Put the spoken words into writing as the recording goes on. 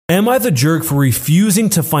Am I the jerk for refusing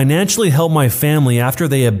to financially help my family after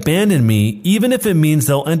they abandoned me, even if it means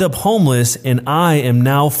they'll end up homeless and I am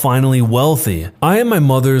now finally wealthy? I am my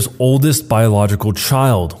mother's oldest biological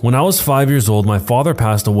child. When I was 5 years old, my father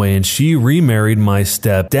passed away and she remarried my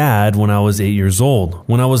stepdad when I was 8 years old.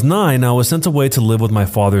 When I was 9, I was sent away to live with my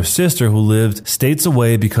father's sister who lived states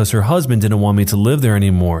away because her husband didn't want me to live there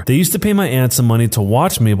anymore. They used to pay my aunt some money to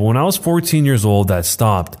watch me, but when I was 14 years old, that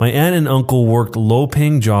stopped. My aunt and uncle worked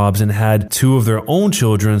low-paying jobs and had 2 of their own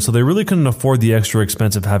children, so they really couldn't afford the extra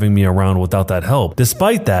expense of having me around without that help.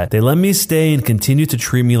 Despite that, they let me stay and continued to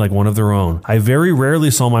treat me like one of their own. I very rarely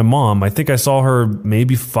saw my mom. I think I saw her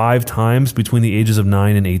maybe 5 times between the ages of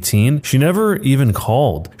 9 and 18. She never even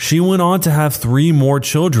called. She went on to have 3 more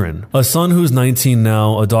children. A son who's 19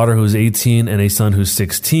 now, a daughter who's 18, and a son who's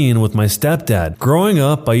 16 with my stepdad. Growing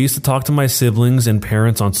up, I used to talk to my siblings and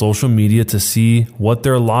parents on social media to see what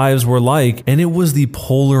their lives were like, and it was the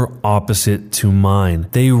polar opposite to mine.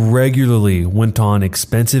 They regularly went on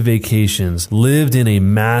expensive vacations, lived in a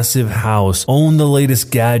massive house, owned the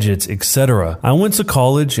latest gadgets, etc. I went to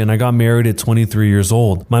college and I got married at 23 years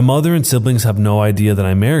old. My mother and siblings have no idea that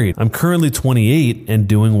I'm married. I'm currently 28 and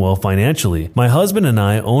doing well financially. My husband and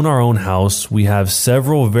I own our own house. We have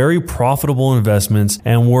several very profitable investments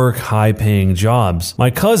and work high-paying jobs.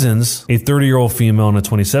 My cousins, a 30-year-old female and a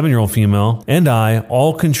 27-year-old female, and I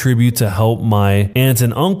all contribute to help my aunt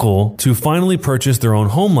and uncle to finally purchase their own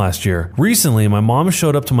home last year. Recently, my mom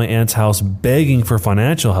showed up to my aunt's house begging for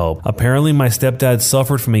financial help. Apparently, my stepdad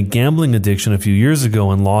suffered from a gambling addiction a few years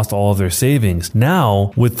ago and lost all of their savings.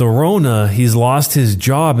 Now, with the Rona, he's lost his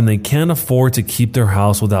job and they can't afford to keep their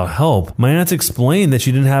house without help. My aunt explained that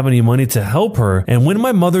she didn't have any money to help her, and when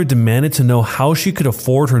my mother demanded to know how she could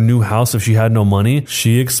afford her new house if she had no money,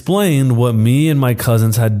 she explained what me and my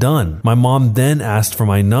cousins had done. My mom then asked for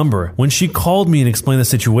my number. When she called me and explained the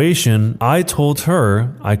situation, I told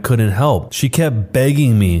her I couldn't help. She kept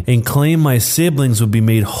begging me and claimed my siblings would be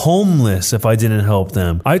made homeless if I didn't help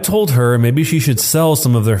them. I told her maybe she should sell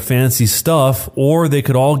some of their fancy stuff or they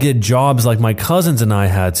could all get jobs like my cousins and I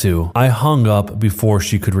had to. I hung up before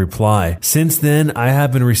she could reply. Since then, I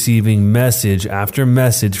have been receiving message after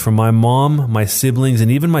message from my mom, my siblings,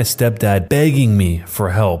 and even my stepdad begging me for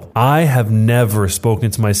help. I have never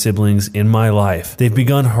spoken to my siblings in my life. They've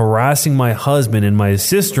begun harassing my husband and my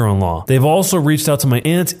sister-in-law. They've also reached out to my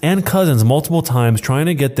aunts and cousins multiple times trying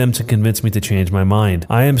to get them to convince me to change my mind.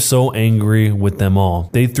 I am so angry with them all.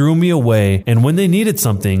 They threw me away, and when they needed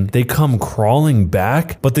something, they come crawling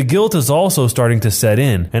back, but the guilt is also starting to set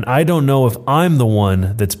in, and I don't know if I'm the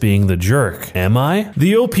one that's being the jerk. Am I?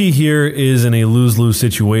 The OP here is in a lose-lose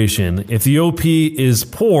situation. If the OP is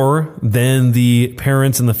poor, then the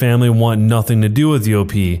parents and the family want nothing to do with the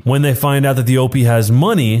OP. When they find out that the OP has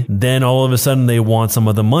money, then all of a sudden they want some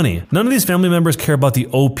of the money. None of these family members care about the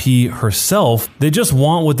OP herself. They just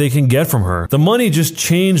want what they can get from her. The money just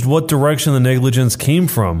changed what direction the negligence came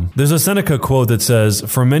from. There's a Seneca quote that says,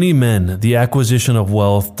 "For many men, the acquisition of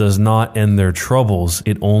wealth does not end their troubles,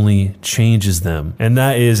 it only changes them." And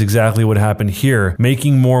that is exactly what happened here.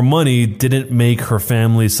 Making more money didn't make her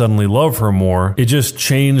family suddenly love her more. It just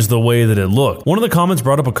changed the way that it looked. One of the comments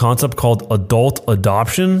brought up a concept called adult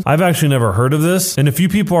adoption. I've actually never heard of this, and a few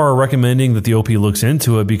people are recommending that the OP looks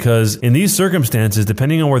into it because in these circumstances,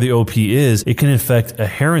 depending on where the OP is, it can affect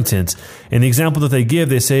inheritance. In the example that they give,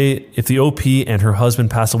 they say if the OP and her husband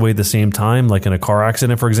pass away at the same time, like in a car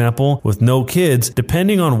accident, for example, with no kids,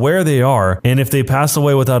 depending on where they are, and if they pass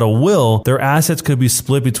away without a will, their assets could be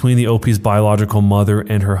split between the OP's biological mother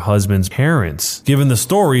and her husband's parents. Given the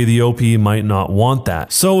story, the OP might not want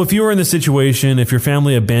that. So if you were in this situation, if your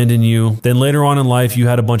family abandoned you, then later on in life you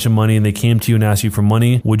had a bunch of money and they came to you and asked you for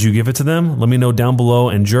money, would you give it to them? Let me know down below,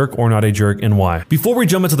 and jerk or not a jerk, and why. Before we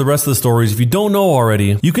jump into the rest of the stories, if you don't know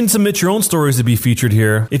already, you can submit your own stories to be featured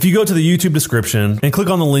here if you go to the YouTube description and click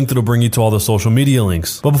on the link that'll bring you to all the social media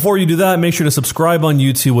links. But before you do that, make sure to subscribe on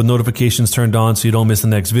YouTube with notifications turned on so you don't miss the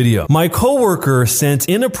next video. My coworker sent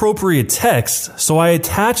inappropriate texts, so I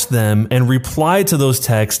attached them and replied to those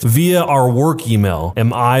texts via our work email.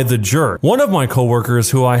 Am I the jerk? One of my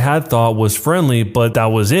coworkers, who I had thought was friendly, but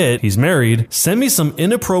that was it, he's married, sent me some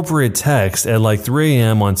inappropriate text at like 3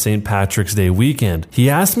 a.m. on St. Patrick's Day weekend. He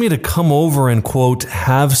asked me to come over and, quote,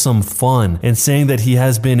 have some fun, and saying that he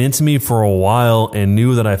has been into me for a while and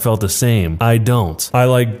knew that I felt the same. I don't. I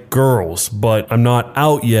like girls, but I'm not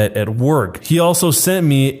out yet at work. He also sent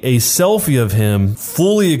me a selfie of him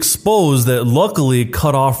fully exposed that luckily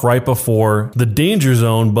cut off right before the danger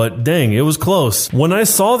zone, but dang, it was close. When I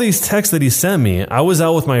saw these texts that he sent me, I was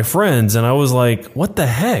out with my friends and I was like, what the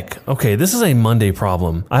heck? Okay, this is a Monday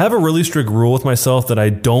problem. I have a really strict rule with with myself that I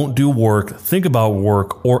don't do work, think about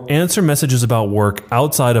work, or answer messages about work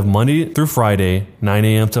outside of Monday through Friday, 9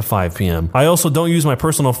 a.m. to 5 p.m. I also don't use my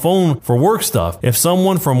personal phone for work stuff. If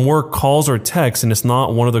someone from work calls or texts and it's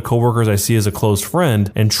not one of the coworkers I see as a close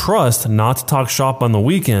friend and trust not to talk shop on the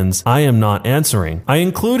weekends, I am not answering. I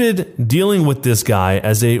included dealing with this guy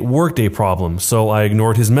as a workday problem, so I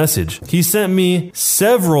ignored his message. He sent me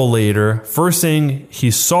several later, first saying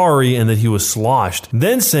he's sorry and that he was sloshed,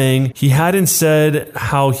 then saying he hadn't said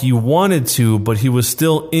how he wanted to, but he was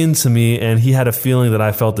still into me and he had a feeling that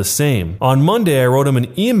I felt the same. On Monday, I wrote him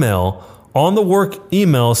an email on the work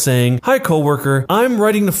email saying, "Hi coworker, I'm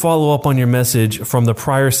writing to follow up on your message from the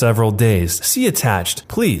prior several days. See attached.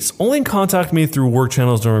 Please, only contact me through work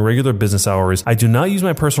channels during regular business hours. I do not use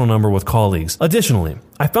my personal number with colleagues. Additionally,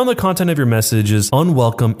 I found the content of your messages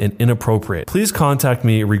unwelcome and inappropriate. Please contact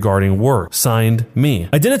me regarding work. Signed, me."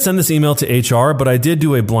 I didn't send this email to HR, but I did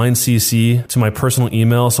do a blind CC to my personal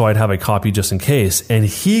email so I'd have a copy just in case. And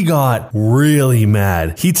he got really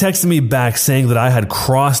mad. He texted me back saying that I had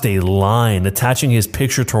crossed a line, attaching his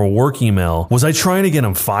picture to a work email. Was I trying to get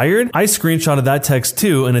him fired? I screenshotted that text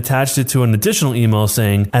too and attached it to an additional email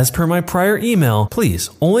saying, "As per my prior email,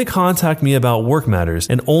 please only contact me about work matters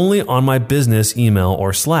and only on my business email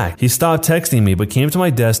or Slack." He stopped texting me but came to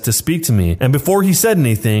my desk to speak to me, and before he said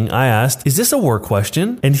anything, I asked, "Is this a work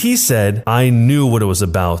question?" And he said I knew what it was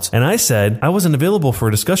about, and I said I wasn't available for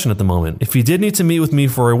a discussion at the moment. If he did need to meet with me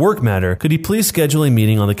for a work matter, could he please schedule a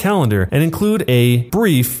meeting on the calendar and include a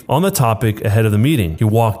brief on the topic ahead of the meeting? He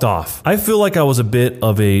walked off. I feel like I was a bit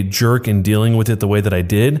of a jerk in dealing with it the way that I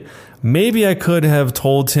did. Maybe I could have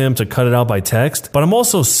told him to cut it out by text, but I'm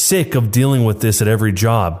also sick of dealing with this at every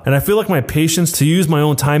job. And I feel like my patience to use my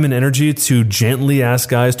own time and energy to gently ask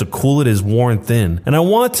guys to cool it is worn thin. And I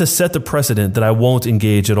want to set the precedent that I won't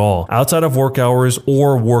engage at all, outside of work hours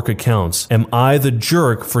or work accounts. Am I the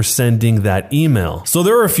jerk for sending that email? So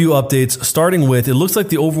there are a few updates, starting with, it looks like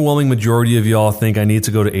the overwhelming majority of y'all think I need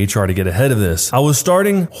to go to HR to get ahead of this. I was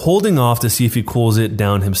holding off to see if he cools it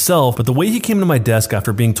down himself, but the way he came to my desk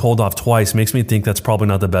after being told off twice makes me think that's probably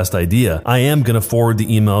not the best idea. I am going to forward the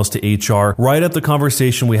emails to HR, write up the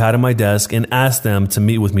conversation we had at my desk, and ask them to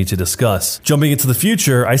meet with me to discuss. Jumping into the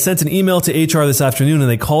future, I sent an email to HR this afternoon and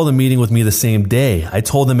they called a meeting with me the same day. I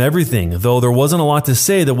told them everything, though there wasn't a lot to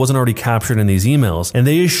say that wasn't already captured in these emails, and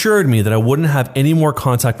they assured me that I wouldn't have any more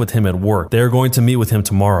contact with him at work. They are going to meet with him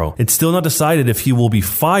tomorrow. It's still not decided if he will be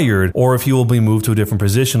fired or if he will be moved to a different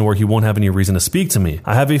position where he won't have any reason to speak to me.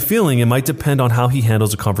 I have a feeling it might depend on how he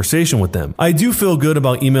handles the conversation with them. I do feel good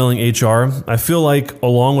about emailing HR. I feel like,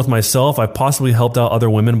 along with myself, I've possibly helped out other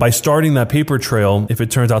women by starting that paper trail if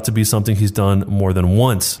it turns out to be something he's done more than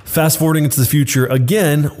once. Fast forwarding into the future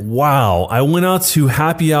again, wow, I went out to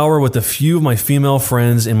happy hour with a few of my female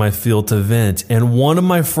friends in my field to vent, and one of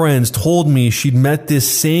my friends told me she'd met this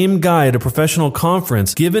same guy at a professional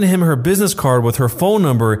conference, given him her business card with her phone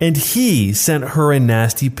number, and he sent her a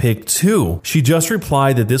nasty pic too. She just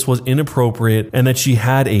replied that this was inappropriate and that she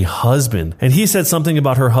had a husband. And he said something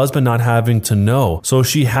about her husband not having to know. So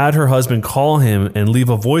she had her husband call him and leave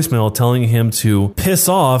a voicemail telling him to piss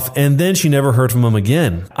off, and then she never heard from him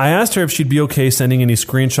again. I asked her if she'd be okay sending any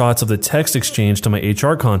screenshots of the text exchange to my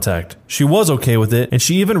HR contact. She was okay with it, and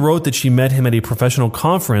she even wrote that she met him at a professional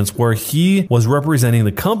conference where he was representing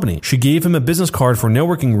the company. She gave him a business card for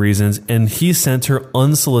networking reasons, and he sent her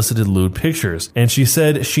unsolicited lewd pictures. And she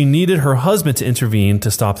said she needed her husband to intervene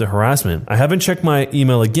to stop the harassment. I haven't checked my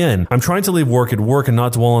email again. I'm trying to leave work at work and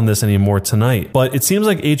not dwell on this anymore tonight, but it seems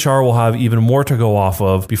like HR will have even more to go off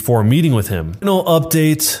of before meeting with him. Final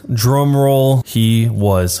update, drum roll, he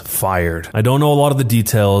was fired. I don't know a lot of the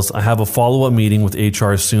details. I have a follow-up meeting with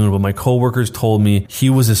HR soon, but my coworkers told me he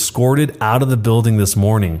was escorted out of the building this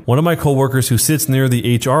morning. One of my coworkers who sits near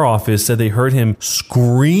the HR office said they heard him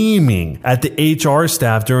screaming at the HR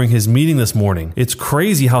staff during his meeting this morning. It's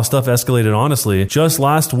crazy how stuff escalated, honestly. Just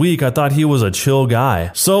last week, I thought he was a chill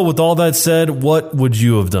guy. So with all that said, what would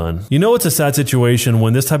you have done? You know, it's a sad situation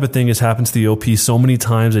when this type of thing has happened to the OP so many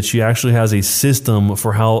times that she actually has a system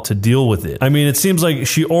for how to deal with it. I mean, it seems like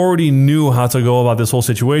she already knew how to go about this whole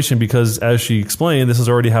situation because, as she explained, this has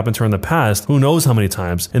already happened to her in the past. Who knows how many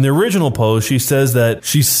times? In the original post, she says that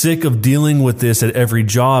she's sick of dealing with this at every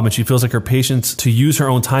job and she feels like her patience to use her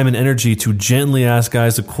own time and energy to gently ask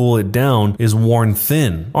guys to cool it down is worn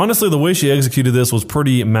thin. Honestly, the way she executed this was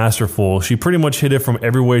pretty masterful. She pretty much hit it from every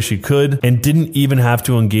every way she could and didn't even have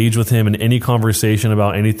to engage with him in any conversation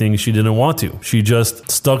about anything she didn't want to. She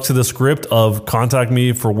just stuck to the script of contact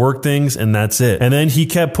me for work things and that's it. And then he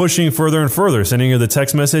kept pushing further and further, sending her the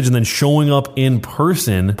text message and then showing up in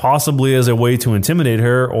person, possibly as a way to intimidate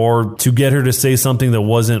her or to get her to say something that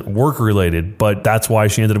wasn't work related. But that's why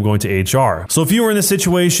she ended up going to HR. So if you were in this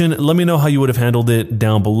situation, let me know how you would have handled it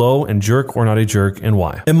down below, and jerk or not a jerk and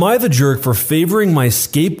why. Am I the jerk for favoring my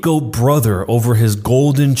scapegoat brother over his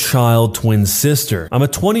golden child twin sister? I'm a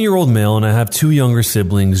 20-year-old male and I have two younger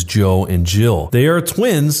siblings, Joe and Jill. They are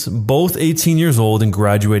twins, both 18 years old and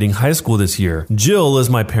graduating high school this year. Jill is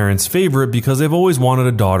my parents' favorite because they've always wanted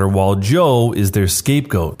a daughter, while Joe is their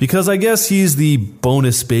scapegoat because I guess he's the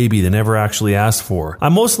bonus baby they never actually asked for.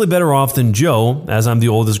 I'm mostly better off than Joe, as I'm the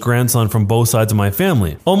oldest grandson from both sides of my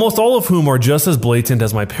family, almost all of whom are just as blatant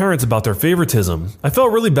as my parents about their favoritism. I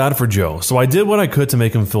felt really bad for Joe, so I did what I could to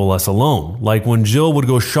make him feel less alone. Like when Jill would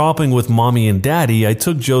go shopping with mommy and daddy, I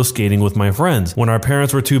took Joe skating with my friends. When our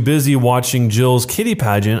parents were too busy watching Jill's kitty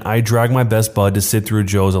pageant, I dragged my best bud to sit through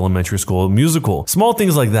Joe's elementary school musical. Small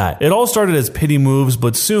things like that. It all started as pity moves,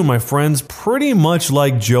 but soon my friends pretty much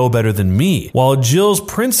liked Joe better than me, while Jill's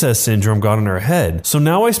princess syndrome got in her head. So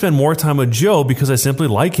now I spend more time with Joe because I simply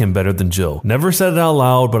like him better than Jill. Never said it out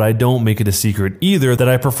loud, but I don't make it a secret either that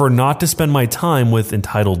I prefer not to spend my time with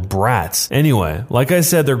entitled brats. Anyway, like I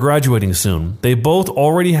said, they're graduating soon. They both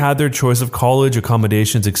already had their choice of college,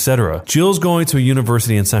 accommodations, etc. Jill's going to a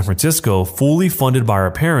university in San Francisco, fully funded by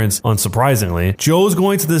her parents, unsurprisingly. Joe's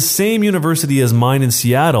going to the same university as mine in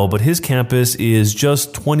Seattle, but his campus is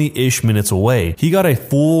just 20-ish minutes away. He got a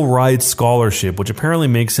full ride scholarship, which apparently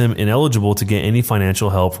makes him ineligible to get any financial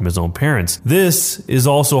help from his own parents. This is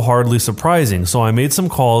also hardly surprising, so I made some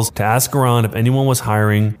calls to ask around if anyone was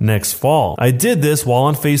hiring next fall. I did this while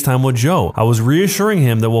on FaceTime with Joe. I was reassuring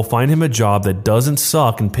him that we'll find him a job that doesn't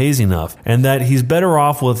suck and pays enough, and that he's better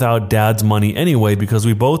off without dad's money anyway because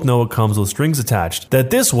we both know it comes with strings attached. That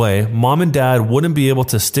this way, mom and dad wouldn't be able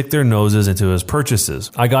to stick their noses into his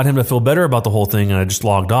purchases. I got him to feel better about the whole thing and I just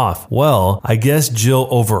logged off. Well, I guess Jill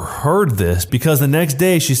overheard this because the next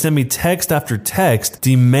day she sent me text after text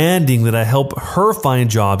demanding that I help her find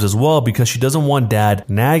jobs as well because she doesn't want dad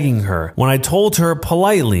nagging her. When I told her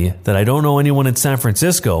politely that I don't know anyone in San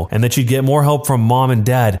Francisco and that she'd get more help from mom and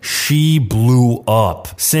dad, she blew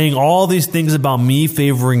up, saying all these things about me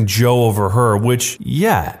favoring Joe over her, which,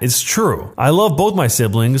 yeah, it's true. I love both my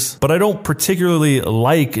siblings, but I don't particularly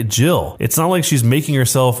like Jill. It's not like she's making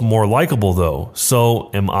herself more likable though. So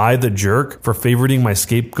am I the jerk for favoriting my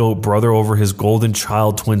scapegoat brother over his golden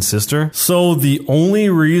child twin sister? So the only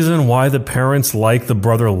reason why the parents like the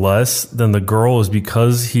brother less than the girl is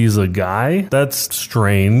because he's a guy? That's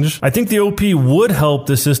strange. I think the OP would help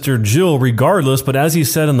the sister Jill regardless, but as he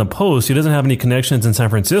said in the post, he doesn't have any connections in San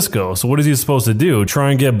Francisco, so what is he supposed to do?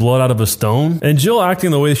 Try and get blood out of a stone? And Jill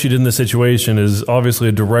acting the way she did in this situation is obviously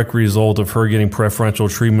a direct result of her getting preferential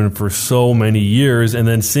treatment for so many years and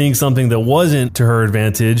then seeing something that wasn't to her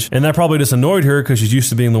advantage, and that probably just annoyed her because she's used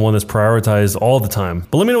to being the one that's prioritized all the time.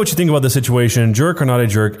 But let me know what you think about this situation, jerk or not a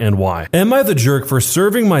jerk, and why. Am I the jerk for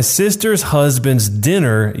serving my sister's husband's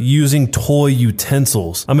dinner using toy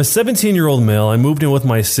utensils? I'm a 17-year-old male. I moved in with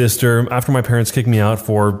my sister after my parents kicked me out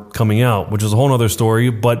for coming out, which is a whole other story,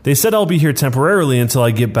 but they said I'll be here temporarily until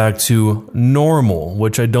I get back to normal,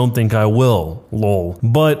 which I don't think I will. Lol.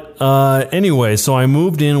 But anyway, so I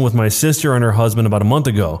moved in with my sister and her husband about a month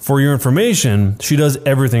ago. For your information, she does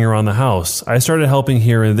everything around the house. I started helping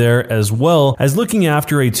here and there as well as looking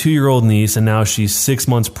after a 2-year-old niece, and now she's 6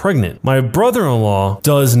 months pregnant. My brother-in-law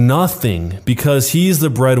does nothing because he's the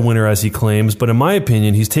breadwinner, as he claims, but in my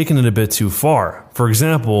opinion, he's taken it a bit too far. For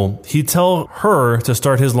example, he'd tell her to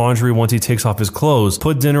start his laundry once he takes off his clothes,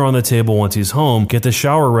 put dinner on the table once he's home, get the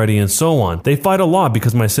shower ready, and so on. They fight a lot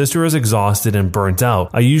because my sister is exhausted and burnt out.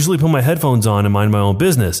 I usually put my headphones on and mind my own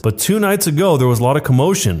business, but 2 nights ago there was a lot of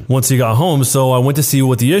commotion once he got home, so I went to see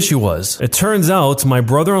what the issue was. It turns out my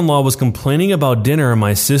brother-in-law was complaining about dinner and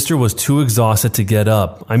my sister was too exhausted to get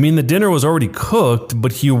up. I mean, the dinner was already cooked,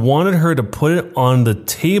 but he wanted her to put it on the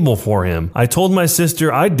table for him. I told my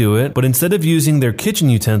sister I'd do it, but instead of using their kitchen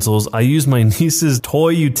utensils, I used my niece's toy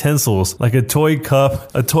utensils, like a toy cup,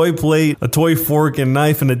 a toy plate, a toy fork and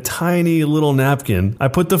knife, and a tiny little napkin. I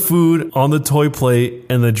put the food on the toy plate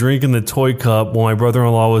and the drink in the toy cup while my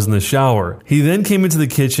brother-in-law was in the shower. He then came into the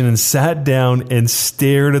kitchen and sat down and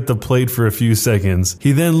stared at the plate for a few seconds.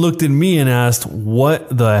 He then looked at me and asked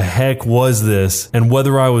what the heck was this and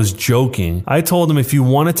whether I was joking. I told him if he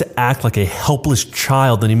wanted to act like a helpless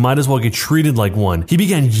child, then he might as well get treated like one. He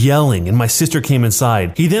began yelling and my sister came came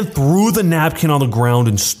inside. He then threw the napkin on the ground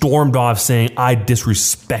and stormed off, saying I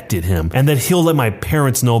disrespected him and that he'll let my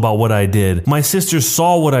parents know about what I did. My sister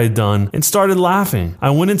saw what I'd done and started laughing.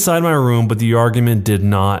 I went inside my room, but the argument did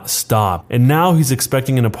not stop. And now he's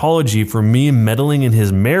expecting an apology for me meddling in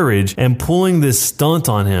his marriage and pulling this stunt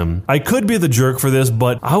on him. I could be the jerk for this,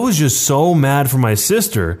 but I was just so mad for my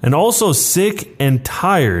sister and also sick and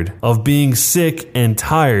tired of being sick and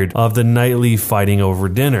tired of the nightly fighting over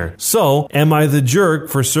dinner. So, am I the jerk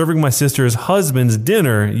for serving my sister's husband's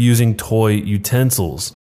dinner using toy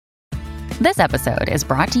utensils? This episode is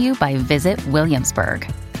brought to you by Visit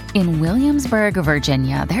Williamsburg. In Williamsburg,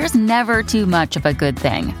 Virginia, there's never too much of a good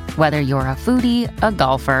thing. Whether you're a foodie, a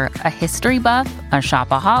golfer, a history buff, a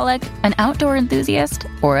shopaholic, an outdoor enthusiast,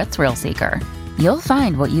 or a thrill seeker, you'll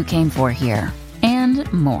find what you came for here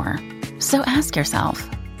and more. So ask yourself,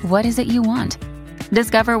 what is it you want?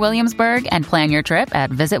 Discover Williamsburg and plan your trip at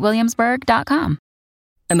visitwilliamsburg.com.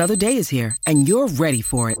 Another day is here, and you're ready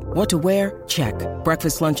for it. What to wear? Check.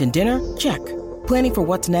 Breakfast, lunch, and dinner? Check. Planning for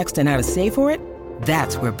what's next and how to save for it?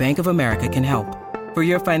 That's where Bank of America can help. For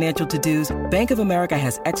your financial to-dos, Bank of America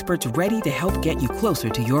has experts ready to help get you closer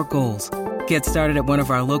to your goals. Get started at one of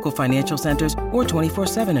our local financial centers or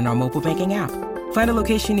 24/7 in our mobile banking app. Find a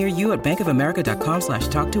location near you at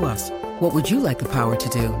bankofamerica.com/talktous. What would you like the power to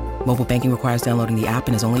do? Mobile banking requires downloading the app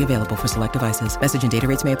and is only available for select devices. Message and data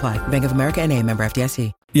rates may apply. Bank of America N.A., member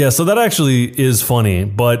FDIC. Yeah, so that actually is funny,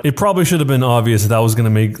 but it probably should have been obvious that was going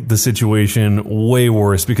to make the situation way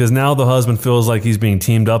worse because now the husband feels like he's being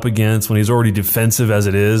teamed up against when he's already defensive as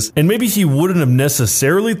it is. And maybe he wouldn't have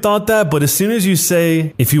necessarily thought that, but as soon as you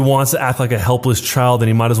say if he wants to act like a helpless child, then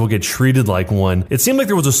he might as well get treated like one. It seemed like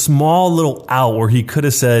there was a small little out where he could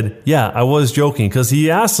have said, yeah, I was joking, because he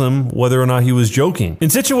asked him whether or not he was joking. In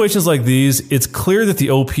situations like these, it's clear that the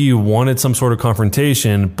OP wanted some sort of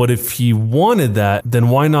confrontation, but if he wanted that, then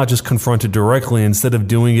why not just confront it directly instead of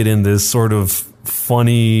doing it in this sort of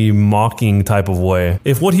funny, mocking type of way?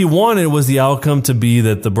 If what he wanted was the outcome to be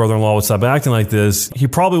that the brother-in-law would stop acting like this, he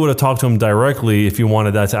probably would have talked to him directly if he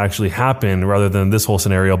wanted that to actually happen rather than this whole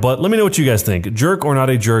scenario. But let me know what you guys think. Jerk or not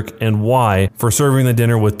a jerk, and why for serving the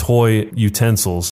dinner with toy utensils?